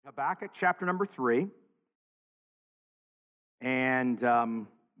Habakkuk chapter number 3. And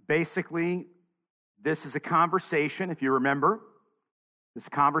basically, this is a conversation, if you remember, this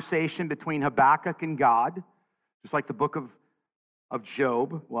conversation between Habakkuk and God, just like the book of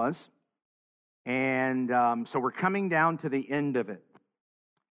Job was. And so we're coming down to the end of it.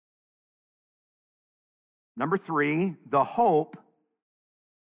 Number 3, the hope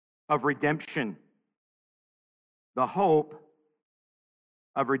of redemption. The hope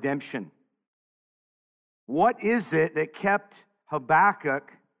of redemption. What is it that kept Habakkuk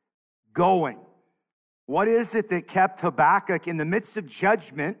going? What is it that kept Habakkuk in the midst of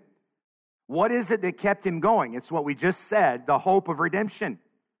judgment? What is it that kept him going? It's what we just said, the hope of redemption.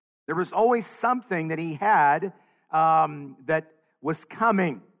 There was always something that he had that was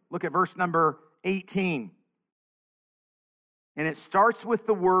coming. Look at verse number 18. And it starts with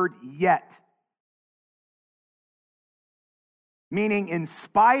the word yet. Meaning, in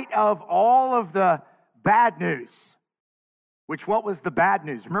spite of all of the bad news, which what was the bad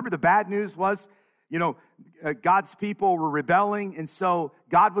news? Remember, the bad news was, God's people were rebelling, and so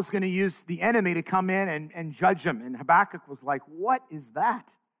God was going to use the enemy to come in and judge them. And Habakkuk was like, what is that?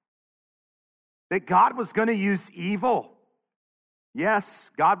 That God was going to use evil.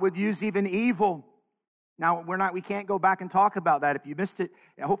 Yes, God would use even evil. Now, we can't go back and talk about that. If you missed it,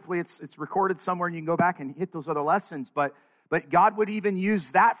 hopefully it's recorded somewhere and you can go back and hit those other lessons. But God would even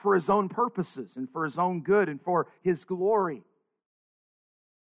use that for His own purposes and for His own good and for His glory.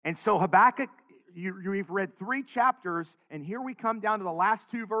 And so Habakkuk, you've read 3 chapters, and here we come down to the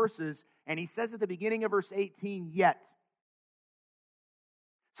last 2 verses, and he says at the beginning of verse 18, yet.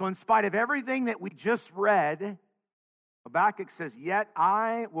 So in spite of everything that we just read, Habakkuk says, yet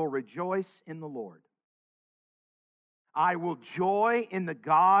I will rejoice in the Lord. I will joy in the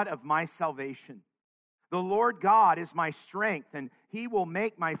God of my salvation. The Lord God is my strength, and He will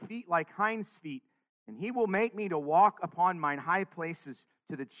make my feet like hinds' feet, and He will make me to walk upon mine high places,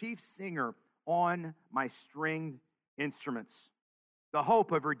 to the chief singer on my stringed instruments. The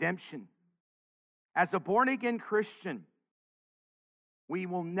hope of redemption. As a born-again Christian, we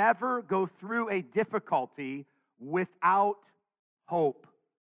will never go through a difficulty without hope.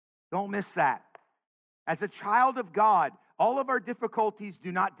 Don't miss that. As a child of God, all of our difficulties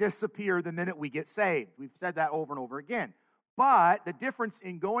do not disappear the minute we get saved. We've said that over and over again. But the difference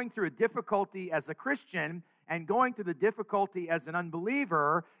in going through a difficulty as a Christian and going through the difficulty as an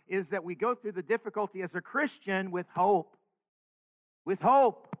unbeliever is that we go through the difficulty as a Christian with hope. With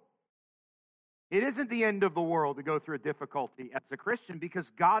hope. It isn't the end of the world to go through a difficulty as a Christian because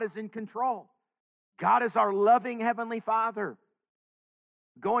God is in control. God is our loving Heavenly Father.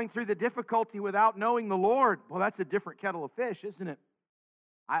 Going through the difficulty without knowing the Lord, well, that's a different kettle of fish, isn't it?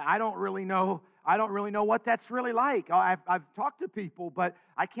 I don't really know. I don't really know what that's really like. I've talked to people, but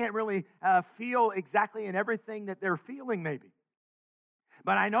I can't really feel exactly in everything that they're feeling, maybe.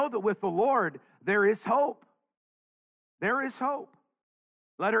 But I know that with the Lord, there is hope. There is hope.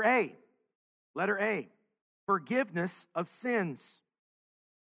 Letter A. Letter A. Forgiveness of sins.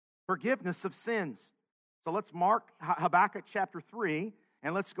 Forgiveness of sins. So let's mark Habakkuk chapter 3.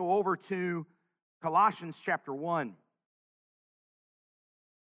 And let's go over to Colossians chapter 1.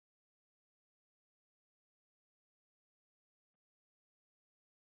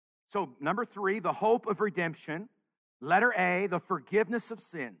 So, number 3, the hope of redemption. Letter A, the forgiveness of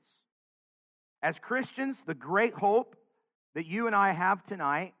sins. As Christians, the great hope that you and I have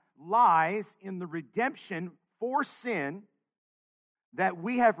tonight lies in the redemption for sin that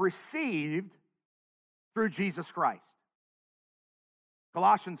we have received through Jesus Christ.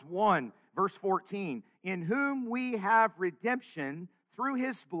 Colossians 1, verse 14, in whom we have redemption through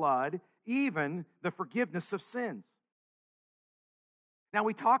His blood, even the forgiveness of sins. Now,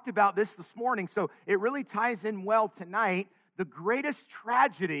 we talked about this morning, so it really ties in well tonight. The greatest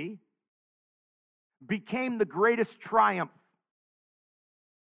tragedy became the greatest triumph.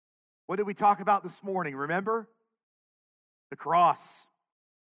 What did we talk about this morning, remember? The cross.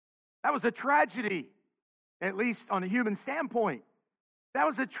 That was a tragedy, at least on a human standpoint. That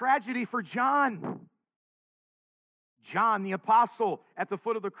was a tragedy for John. John, the apostle, at the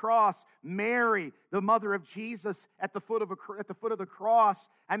foot of the cross. Mary, the mother of Jesus, at the foot of the cross.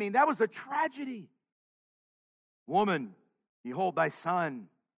 I mean, that was a tragedy. Woman, behold thy son.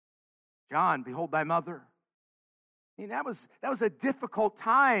 John, behold thy mother. I mean, that was a difficult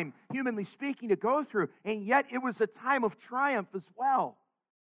time, humanly speaking, to go through. And yet it was a time of triumph as well.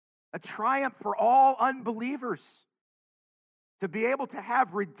 A triumph for all unbelievers. To be able to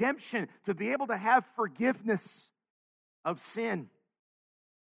have redemption, to be able to have forgiveness of sin.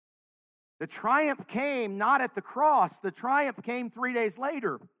 The triumph came not at the cross, the triumph came 3 days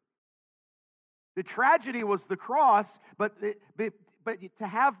later The tragedy was the cross, but to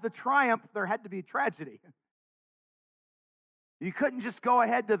have the triumph, there had to be tragedy. You couldn't just go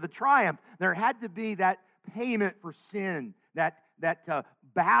ahead to the triumph. There had to be that payment for sin, that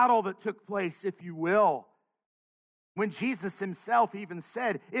battle that took place, if you will. When Jesus himself even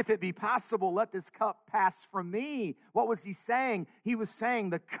said, if it be possible, let this cup pass from me. What was he saying? He was saying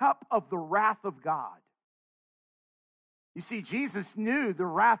the cup of the wrath of God. You see, Jesus knew the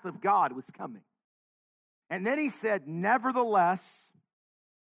wrath of God was coming. And then he said, nevertheless,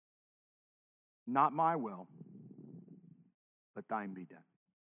 not my will, but thine be done.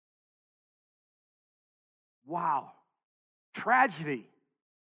 Wow. Tragedy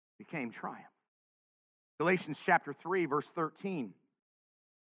became triumph. Galatians chapter 3, verse 13.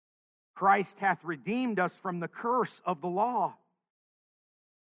 Christ hath redeemed us from the curse of the law,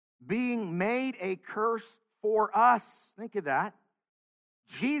 being made a curse for us. Think of that.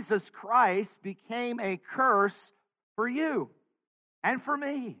 Jesus Christ became a curse for you and for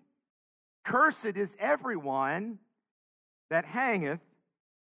me. Cursed is everyone that hangeth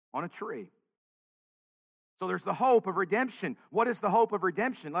on a tree. So there's the hope of redemption. What is the hope of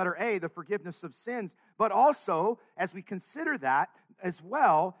redemption? Letter A, the forgiveness of sins. But also, as we consider that as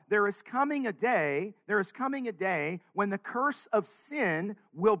well, there is coming a day when the curse of sin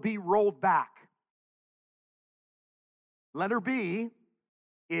will be rolled back. Letter B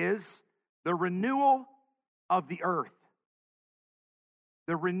is the renewal of the earth.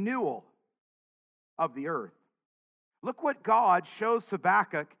 The renewal of the earth. Look what God shows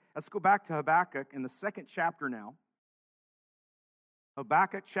Habakkuk. Let's go back to Habakkuk in the second chapter now.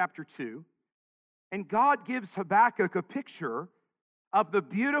 Habakkuk chapter 2. And God gives Habakkuk a picture of the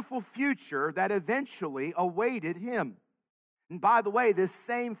beautiful future that eventually awaited him. And by the way, this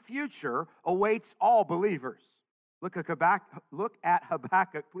same future awaits all believers. Look at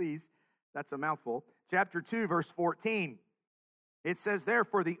Habakkuk, please. That's a mouthful. Chapter 2, verse 14. It says,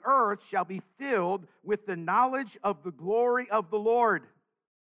 therefore, the earth shall be filled with the knowledge of the glory of the Lord.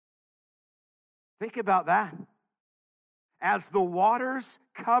 Think about that. As the waters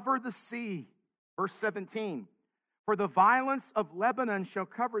cover the sea. Verse 17. For the violence of Lebanon shall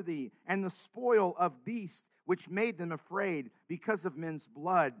cover thee, and the spoil of beasts which made them afraid because of men's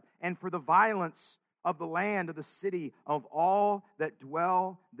blood, and for the violence of the land of the city of all that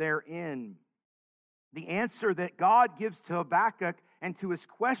dwell therein. The answer that God gives to Habakkuk and to his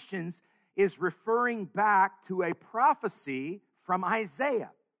questions is referring back to a prophecy from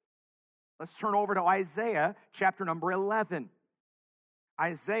Isaiah. Let's turn over to Isaiah chapter number 11.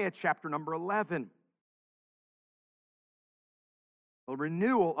 Isaiah chapter number 11. The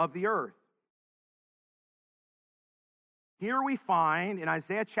renewal of the earth. Here we find in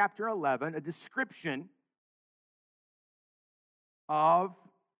Isaiah chapter 11 a description of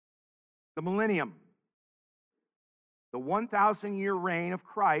the millennium, the 1,000-year reign of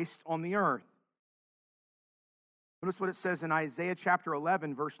Christ on the earth. Notice what it says in Isaiah chapter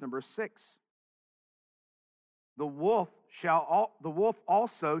 11, verse number 6. The wolf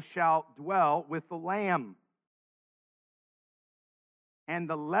also shall dwell with the lamb, and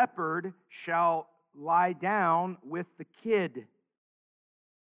the leopard shall lie down with the kid,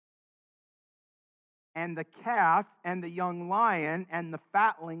 and the calf and the young lion and the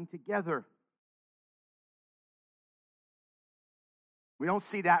fatling together. We don't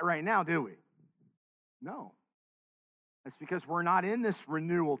see that right now, do we? No. That's because we're not in this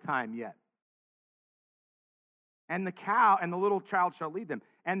renewal time yet. And the cow and the little child shall lead them.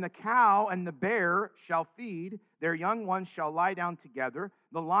 And the cow and the bear shall feed. Their young ones shall lie down together.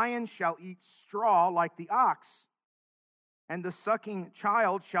 The lion shall eat straw like the ox. And the sucking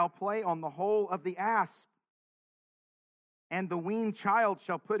child shall play on the hole of the asp. And the weaned child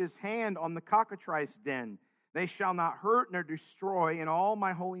shall put his hand on the cockatrice den. They shall not hurt nor destroy in all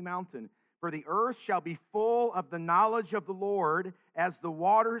my holy mountain. For the earth shall be full of the knowledge of the Lord as the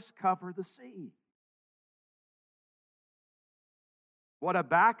waters cover the sea. What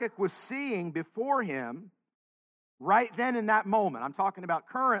Habakkuk was seeing before him, right then in that moment, I'm talking about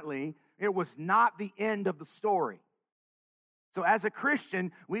currently, it was not the end of the story. So as a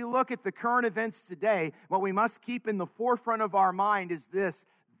Christian, we look at the current events today. What we must keep in the forefront of our mind is this.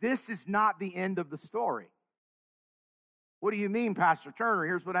 This is not the end of the story. What do you mean, Pastor Turner?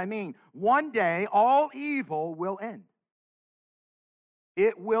 Here's what I mean. One day, all evil will end.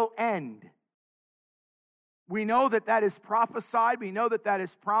 It will end. We know that that is prophesied. We know that that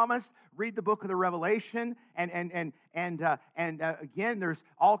is promised. Read the book of the Revelation, and again, there's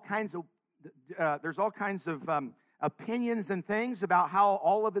all kinds of opinions and things about how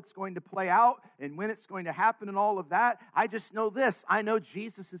all of it's going to play out and when it's going to happen and all of that. I just know this. I know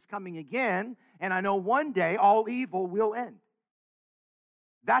Jesus is coming again, and I know one day all evil will end.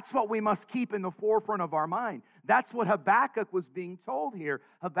 That's what we must keep in the forefront of our mind. That's what Habakkuk was being told here.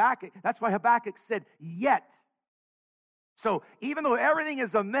 That's why Habakkuk said, yet. So even though everything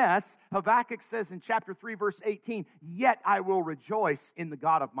is a mess, Habakkuk says in chapter 3, verse 18, yet I will rejoice in the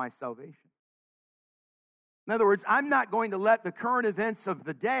God of my salvation. In other words, I'm not going to let the current events of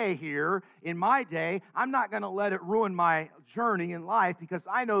the day here, in my day, I'm not going to let it ruin my journey in life, because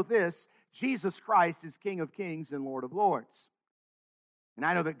I know this, Jesus Christ is King of kings and Lord of lords. And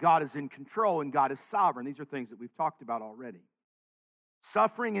I know that God is in control and God is sovereign. These are things that we've talked about already.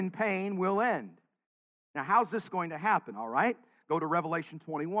 Suffering and pain will end. Now, how's this going to happen, all right? Go to Revelation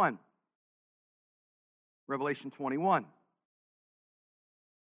 21. Revelation 21.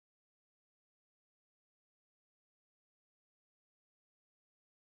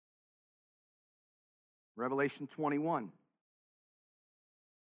 Revelation 21.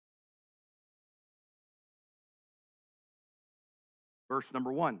 Verse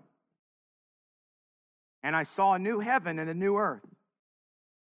number 1. And I saw a new heaven and a new earth.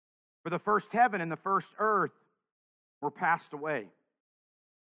 For the first heaven and the first earth were passed away,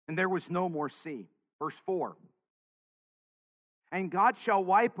 and there was no more sea. Verse 4. And God shall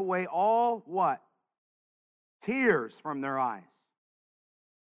wipe away all what? Tears from their eyes.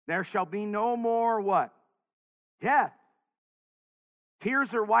 There shall be no more what? Death.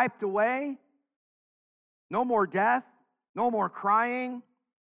 Tears are wiped away. No more death. No more crying.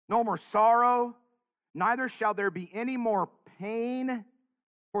 No more sorrow. Neither shall there be any more pain,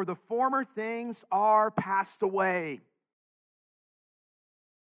 for the former things are passed away.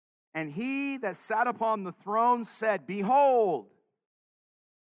 And he that sat upon the throne said, behold,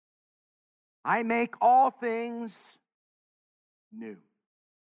 I make all things new.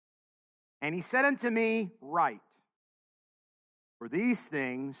 And he said unto me, write, for these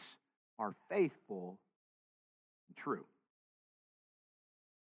things are faithful and true.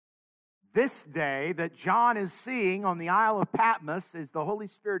 This day that John is seeing on the Isle of Patmos, as the Holy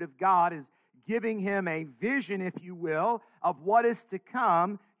Spirit of God is giving him a vision, if you will, of what is to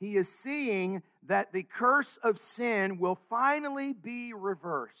come, he is seeing that the curse of sin will finally be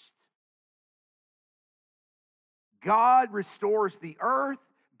reversed. God restores the earth.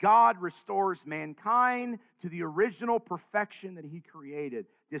 God restores mankind to the original perfection that he created.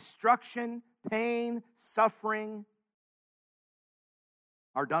 Destruction, pain, suffering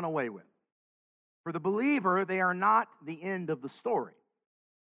are done away with. For the believer, they are not the end of the story.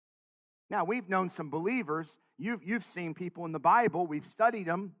 Now, we've known some believers. You've seen people in the Bible. We've studied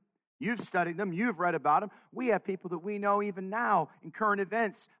them. You've studied them. You've read about them. We have people that we know even now in current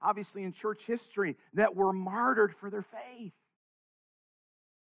events, obviously in church history, that were martyred for their faith.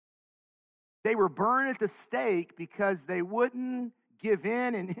 They were burned at the stake because they wouldn't give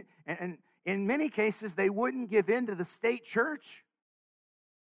in, and in many cases, they wouldn't give in to the state church.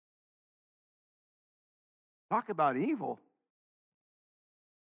 Talk about evil.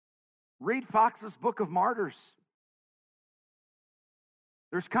 Read Fox's Book of Martyrs.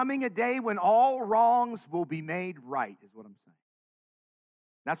 There's coming a day when all wrongs will be made right, is what I'm saying.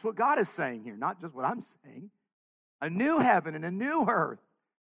 That's what God is saying here, not just what I'm saying. A new heaven and a new earth.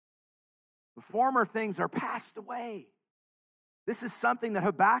 The former things are passed away. This is something that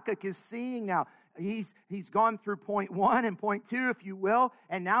Habakkuk is seeing now. He's gone through point 1 and point 2, if you will,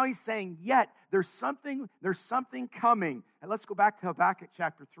 and now he's saying, yet there's something coming. And let's go back to Habakkuk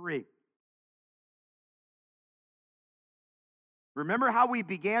chapter 3. Remember how we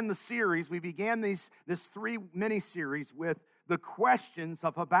began the series? We began this 3 mini-series with the questions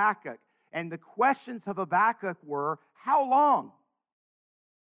of Habakkuk. And the questions of Habakkuk were, how long?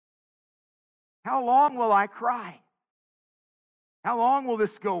 How long will I cry? How long will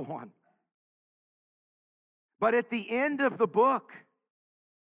this go on? But at the end of the book,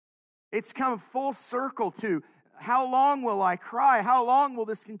 it's come full circle to, how long will I cry? How long will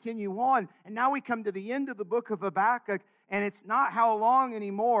this continue on? And now we come to the end of the book of Habakkuk, and it's not how long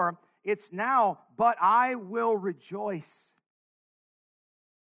anymore. It's now, but I will rejoice.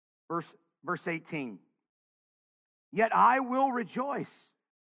 Verse 18. Yet I will rejoice.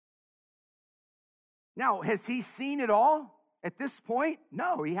 Now, has he seen it all at this point?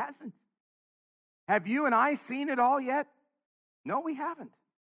 No, he hasn't. Have you and I seen it all yet? No, we haven't.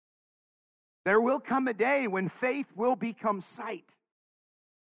 There will come a day when faith will become sight.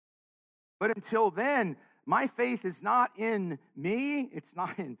 But until then, my faith is not in me. It's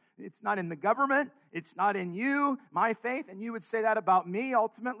not in the government. It's not in you, my faith. And you would say that about me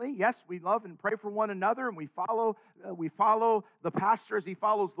ultimately. Yes, we love and pray for one another, and we follow the pastor as he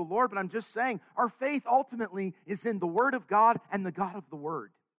follows the Lord. But I'm just saying, our faith ultimately is in the Word of God and the God of the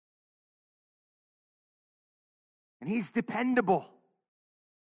Word. And He's dependable.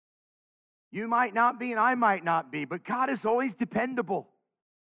 You might not be and I might not be, but God is always dependable.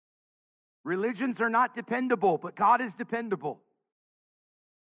 Religions are not dependable, but God is dependable.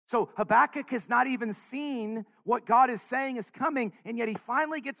 So Habakkuk has not even seen what God is saying is coming, and yet he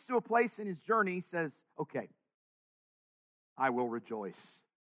finally gets to a place in his journey. He says, okay, I will rejoice.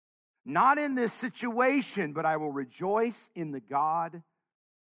 Not in this situation, but I will rejoice in the God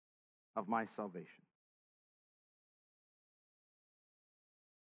of my salvation.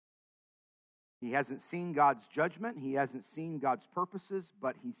 He hasn't seen God's judgment. He hasn't seen God's purposes,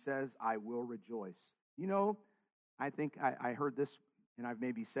 but he says, I will rejoice. You know, I think I heard this, and I've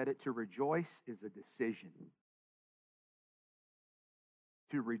maybe said it, to rejoice is a decision.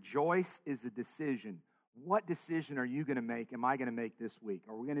 To rejoice is a decision. What decision are you going to make, am I going to make this week?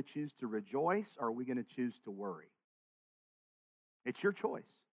 Are we going to choose to rejoice, or are we going to choose to worry? It's your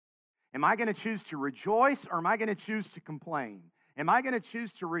choice. Am I going to choose to rejoice, or am I going to choose to complain? Am I going to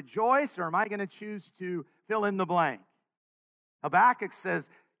choose to rejoice, or am I going to choose to fill in the blank? Habakkuk says,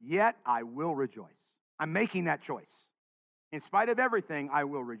 yet I will rejoice. I'm making that choice. In spite of everything, I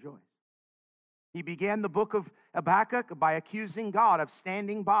will rejoice. He began the book of Habakkuk by accusing God of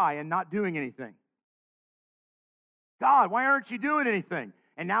standing by and not doing anything. God, why aren't you doing anything?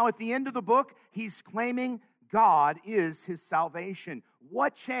 And now at the end of the book, he's claiming God is his salvation.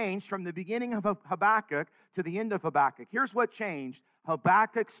 What changed from the beginning of Habakkuk to the end of Habakkuk? Here's what changed: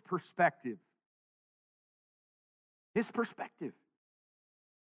 Habakkuk's perspective. His perspective.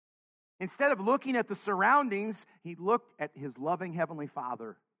 Instead of looking at the surroundings, he looked at his loving Heavenly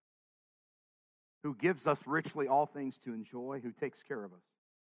Father, who gives us richly all things to enjoy, who takes care of us.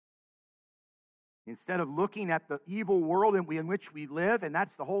 Instead of looking at the evil world in which we live, and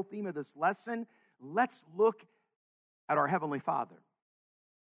that's the whole theme of this lesson, let's look at our Heavenly Father.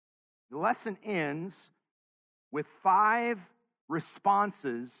 The lesson ends with 5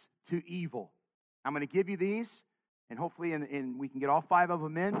 responses to evil. I'm going to give you these, and hopefully we can get all 5 of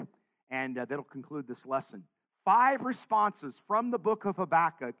them in, and that'll conclude this lesson. 5 responses from the book of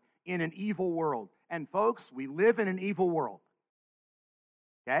Habakkuk in an evil world. And folks, we live in an evil world.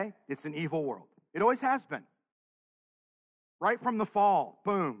 Okay? It's an evil world. It always has been. Right from the fall,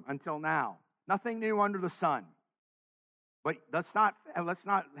 boom, until now. Nothing new under the sun. But let's not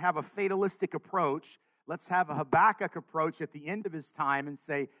have a fatalistic approach. Let's have a Habakkuk approach at the end of his time and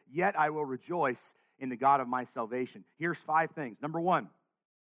say, yet I will rejoice in the God of my salvation. Here's 5 things. Number 1,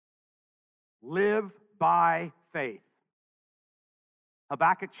 live by faith.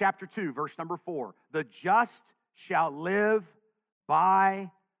 Habakkuk chapter 2, verse number 4. The just shall live by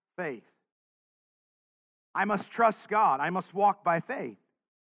faith. I must trust God. I must walk by faith.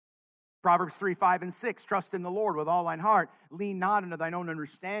 Proverbs 3, 5, and 6. Trust in the Lord with all thine heart. Lean not unto thine own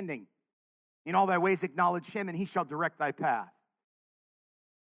understanding. In all thy ways acknowledge him, and he shall direct thy path.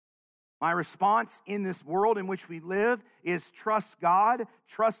 My response in this world in which we live is trust God,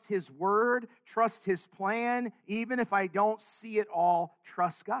 trust his word, trust his plan. Even if I don't see it all,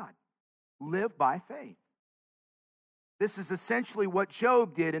 trust God. Live by faith. This is essentially what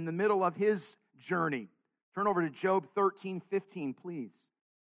Job did in the middle of his journey. Turn over to Job 13:15, please.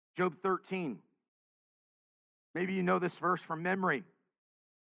 Job 13. Maybe you know this verse from memory.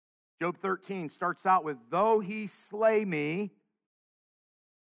 Job 13 starts out with, though he slay me.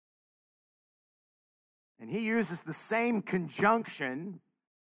 And he uses the same conjunction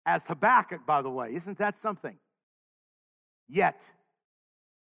as Habakkuk, by the way. Isn't that something? Yet.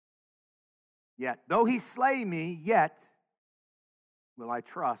 Though he slay me, yet will I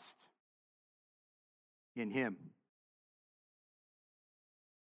trust in him.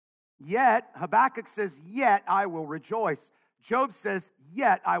 Yet, Habakkuk says, yet I will rejoice. Job says,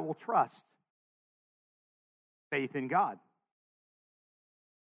 yet I will trust. Faith in God.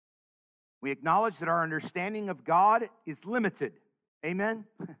 We acknowledge that our understanding of God is limited. Amen?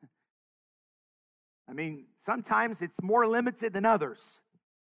 I mean, sometimes it's more limited than others.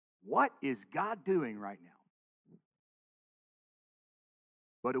 What is God doing right now?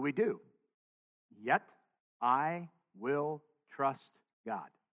 What do? Yet I will trust God.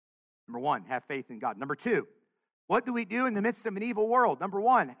 Number 1, have faith in God. Number 2, what do we do in the midst of an evil world? Number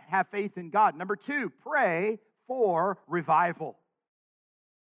 1, have faith in God. Number 2, pray for revival.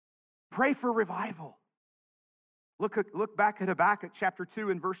 Pray for revival. Look back at Habakkuk chapter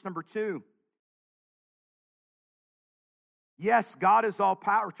 2 and verse number 2. Yes, God is all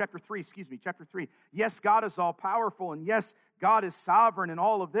power. Chapter 3. Yes, God is all powerful, and yes, God is sovereign in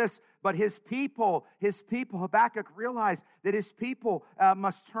all of this. But his people, Habakkuk realized that his people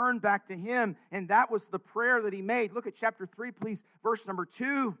must turn back to him, and that was the prayer that he made. Look at chapter 3, please, verse number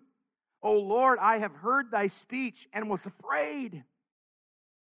 2. O Lord, I have heard thy speech and was afraid.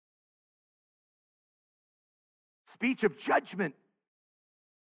 Speech of judgment.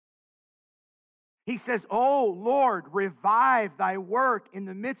 He says, "O Lord, revive thy work in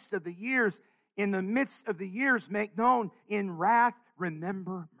the midst of the years. In the midst of the years, make known. In wrath,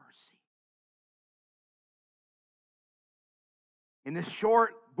 remember mercy." In this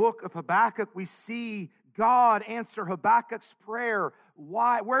short book of Habakkuk, we see God answer Habakkuk's prayer.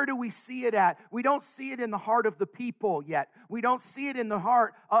 Why? Where do we see it at? We don't see it in the heart of the people yet. We don't see it in the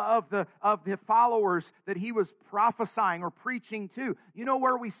heart of the followers that he was prophesying or preaching to. You know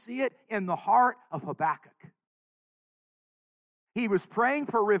where we see it? In the heart of Habakkuk. He was praying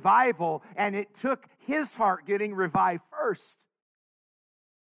for revival, and it took his heart getting revived first.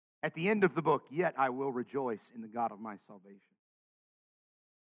 At the end of the book, "Yet I will rejoice in the God of my salvation."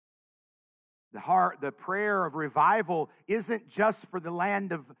 The prayer of revival isn't just for the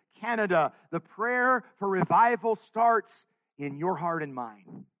land of Canada. The prayer for revival starts in your heart and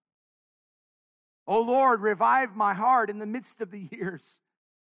mine. "Oh Lord, revive my heart in the midst of the years.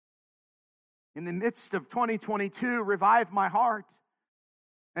 In the midst of 2022, revive my heart.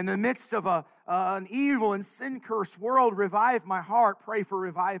 In the midst of an evil and sin-cursed world, revive my heart." Pray for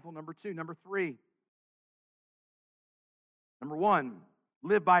revival, number 2. Number 3. Number 1,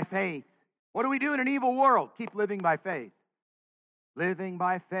 live by faith. What do we do in an evil world? Keep living by faith. Living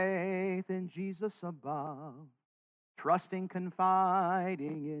by faith in Jesus above, trusting,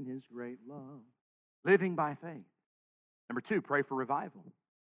 confiding in his great love. Living by faith. Number 2, pray for revival.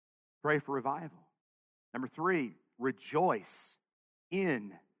 Pray for revival. Number 3, rejoice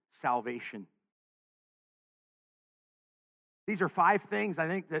in salvation. These are 5 things I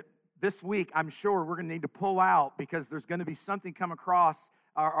think that this week, I'm sure we're going to need to pull out, because there's going to be something come across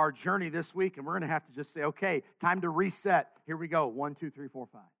our journey this week, and we're going to have to just say, okay, time to reset. Here we go. 1, 2, 3, 4,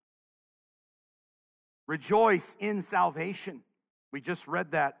 5. Rejoice in salvation. We just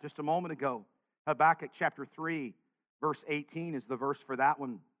read that just a moment ago. Habakkuk chapter 3, verse 18 is the verse for that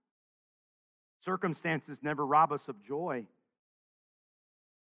one. Circumstances never rob us of joy.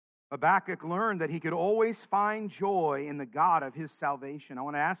 Habakkuk learned that he could always find joy in the God of his salvation. I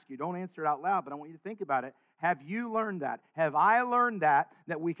want to ask you, don't answer it out loud, but I want you to think about it. Have you learned that? Have I learned that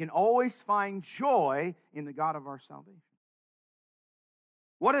we can always find joy in the God of our salvation?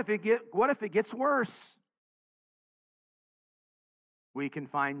 What if it gets worse? We can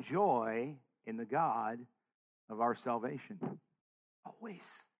find joy in the God of our salvation.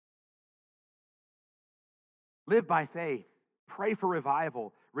 Always. Live by faith. Pray for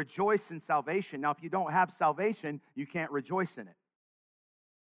revival. Rejoice in salvation. Now, if you don't have salvation, you can't rejoice in it.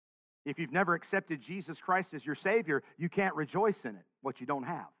 If you've never accepted Jesus Christ as your Savior, you can't rejoice in it, what you don't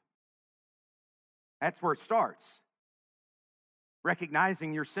have. That's where it starts.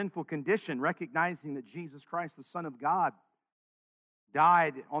 Recognizing your sinful condition, recognizing that Jesus Christ, the Son of God,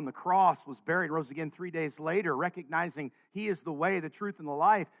 died on the cross, was buried, rose again 3 days later, recognizing he is the way, the truth, and the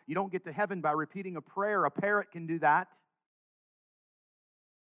life. You don't get to heaven by repeating a prayer. A parrot can do that.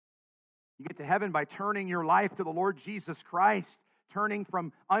 You get to heaven by turning your life to the Lord Jesus Christ, turning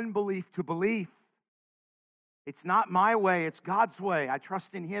from unbelief to belief. It's not my way, it's God's way. I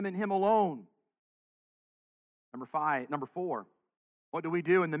trust in him and him alone. Number 4. What do we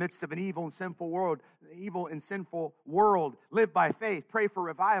do in the midst of an evil and sinful world? Live by faith, pray for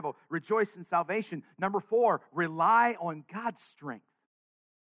revival, rejoice in salvation. Number 4, rely on God's strength.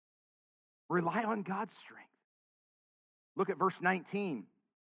 Rely on God's strength. Look at verse 19.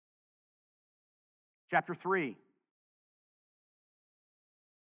 Chapter 3.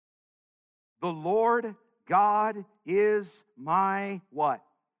 The Lord God is my what?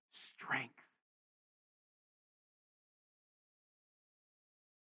 Strength.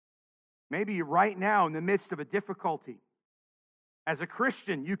 Maybe right now in the midst of a difficulty, as a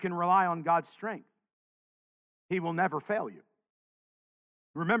Christian, you can rely on God's strength. He will never fail you.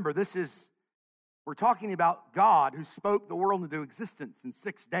 Remember, we're talking about God who spoke the world into existence in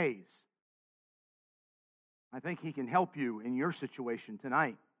 6 days. I think he can help you in your situation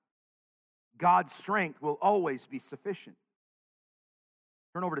tonight. God's strength will always be sufficient.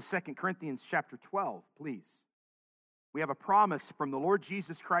 Turn over to 2 Corinthians chapter 12, please. We have a promise from the Lord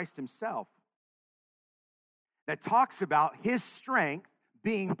Jesus Christ himself that talks about his strength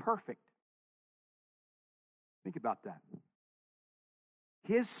being perfect. Think about that.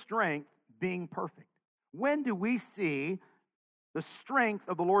 His strength being perfect. When do we see the strength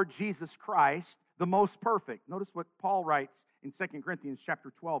of the Lord Jesus Christ, the most perfect. Notice what Paul writes in 2 Corinthians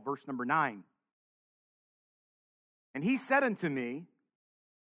chapter 12, verse number 9. And he said unto me,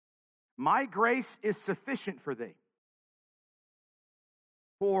 my grace is sufficient for thee.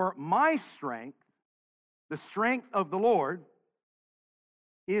 For my strength, the strength of the Lord,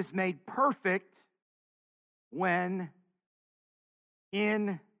 is made perfect when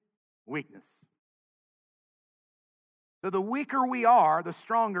in weakness. So the weaker we are, the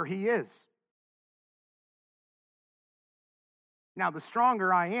stronger he is. Now, the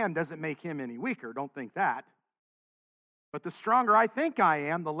stronger I am doesn't make him any weaker. Don't think that. But the stronger I think I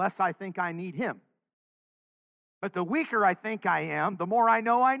am, the less I think I need him. But the weaker I think I am, the more I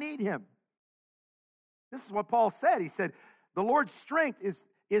know I need him. This is what Paul said. He said, the Lord's strength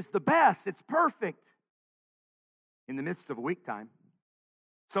is the best. It's perfect in the midst of a weak time.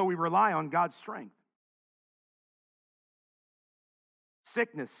 So we rely on God's strength.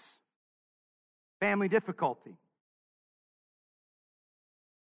 Sickness, family difficulty.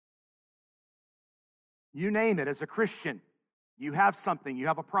 You name it, as a Christian, you have something, you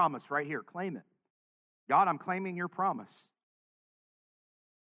have a promise right here. Claim it. God, I'm claiming your promise.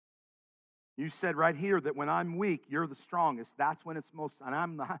 You said right here that when I'm weak, you're the strongest. That's when it's most, and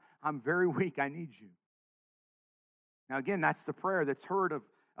I'm very weak. I need you. Now again, that's the prayer that's heard of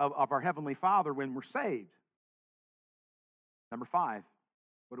our Heavenly Father when we're saved. Number 5,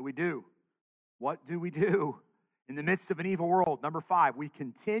 what do we do? What do we do in the midst of an evil world? Number 5, we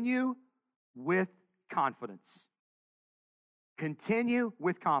continue with confidence. Continue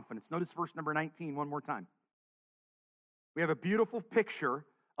with confidence. Notice verse number 19 one more time. We have a beautiful picture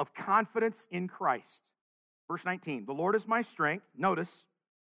of confidence in Christ. Verse 19, the Lord is my strength. Notice,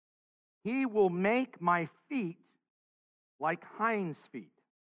 he will make my feet like hinds' feet.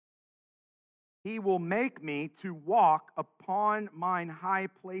 He will make me to walk upon mine high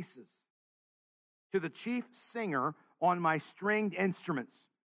places. To the chief singer on my stringed instruments.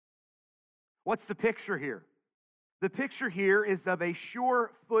 What's the picture here? The picture here is of a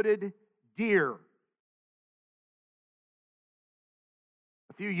sure-footed deer.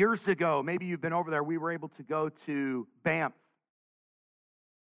 A few years ago, maybe you've been over there, we were able to go to Banff.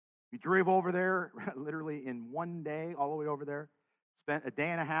 We drove over there literally in one day, all the way over there. Spent a day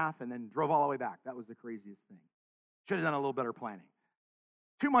and a half and then drove all the way back. That was the craziest thing. Should have done a little better planning.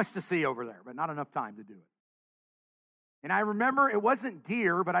 Too much to see over there, but not enough time to do it. And I remember it wasn't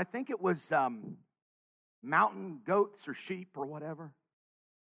deer, but I think it was mountain goats or sheep or whatever.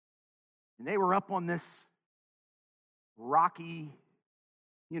 And they were up on this rocky,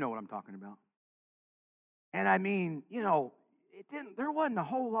 you know what I'm talking about. And I mean, there wasn't a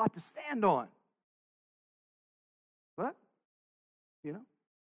whole lot to stand on. But,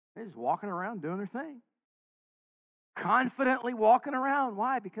 they're just walking around doing their thing. Confidently walking around.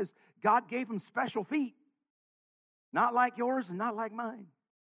 Why? Because God gave them special feet. Not like yours and not like mine.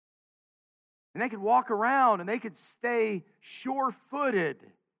 And they could walk around and they could stay sure-footed.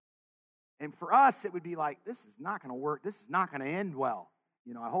 And for us, it would be like, this is not going to work. This is not going to end well.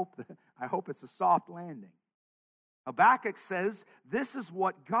 I hope it's a soft landing. Habakkuk says, this is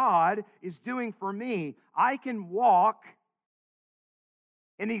what God is doing for me. I can walk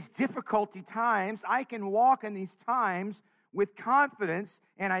in these difficulty times. I can walk in these times with confidence,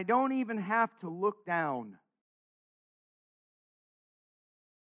 and I don't even have to look down.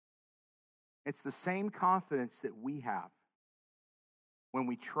 It's the same confidence that we have when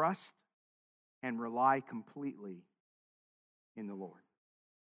we trust and rely completely in the Lord.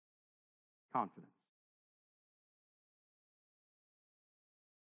 Confidence.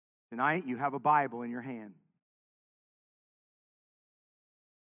 Tonight, you have a Bible in your hand.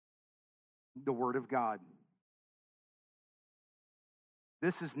 The Word of God.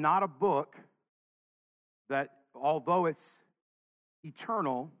 This is not a book that, although it's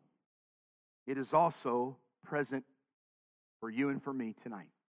eternal, it is also present for you and for me tonight.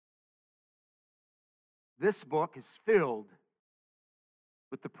 This book is filled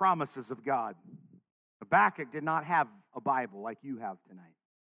with the promises of God. Habakkuk did not have a Bible like you have tonight.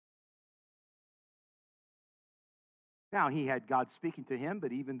 Now, he had God speaking to him,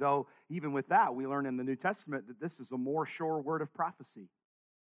 but even with that, we learn in the New Testament that this is a more sure word of prophecy.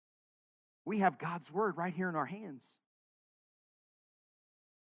 We have God's word right here in our hands.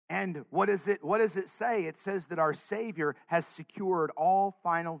 And what does it say? It says that our Savior has secured all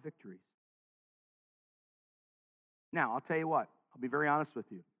final victories. Now, I'll tell you what. I'll be very honest with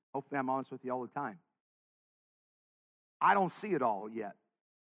you. Hopefully, I'm honest with you all the time. I don't see it all yet.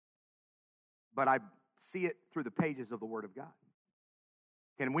 But I see it through the pages of the Word of God.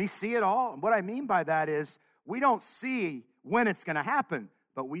 Can we see it all? And what I mean by that is we don't see when it's going to happen,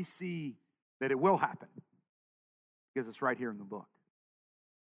 but we see that it will happen because it's right here in the book.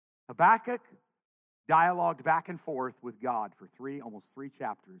 Habakkuk dialogued back and forth with God for almost three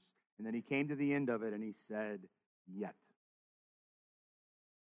chapters, and then he came to the end of it and he said, yet.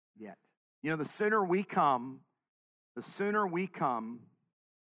 Yet. You know, the sooner we come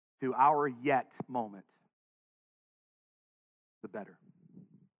to our yet moment, the better.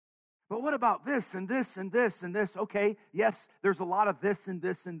 But what about this and this and this and this? Okay, yes, there's a lot of this and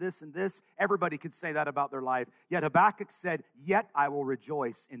this and this and this. Everybody could say that about their life. Yet Habakkuk said, yet I will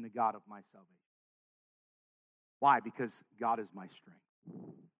rejoice in the God of my salvation. Why? Because God is my strength.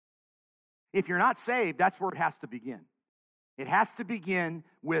 If you're not saved, that's where it has to begin. It has to begin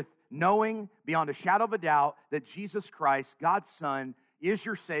with knowing beyond a shadow of a doubt that Jesus Christ, God's Son, is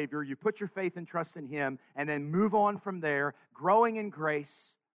your Savior. You put your faith and trust in Him, and then move on from there, growing in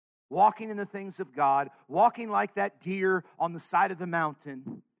grace, walking in the things of God, walking like that deer on the side of the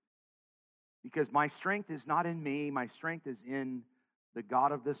mountain. Because my strength is not in me. My strength is in the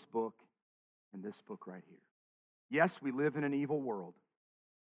God of this book and this book right here. Yes, we live in an evil world,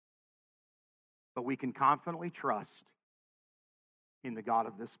 but we can confidently trust in the God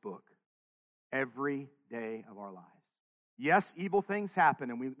of this book every day of our lives. Yes, evil things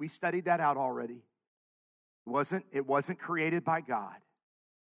happen, and we studied that out already. It wasn't created by God.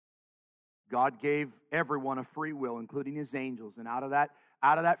 God gave everyone a free will, including His angels, and out of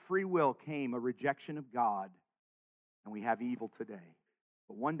that free will came a rejection of God, and we have evil today.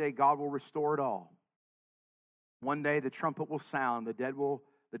 But one day God will restore it all. One day the trumpet will sound, the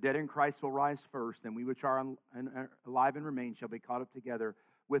dead in Christ will rise first, and we which are alive and remain shall be caught up together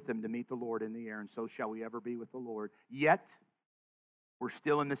with them to meet the Lord in the air, and so shall we ever be with the Lord. Yet, we're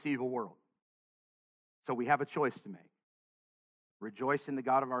still in this evil world. So we have a choice to make. Rejoice in the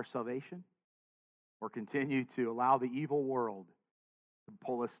God of our salvation, or continue to allow the evil world to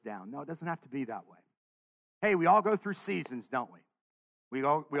pull us down. No, it doesn't have to be that way. Hey, we all go through seasons, don't we? We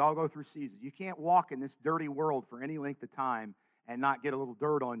all go through seasons. You can't walk in this dirty world for any length of time and not get a little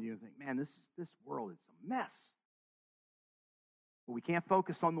dirt on you and think, man, this world is a mess. But we can't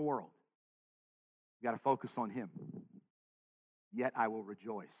focus on the world. We've got to focus on Him. Yet I will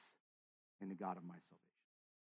rejoice in the God of my salvation.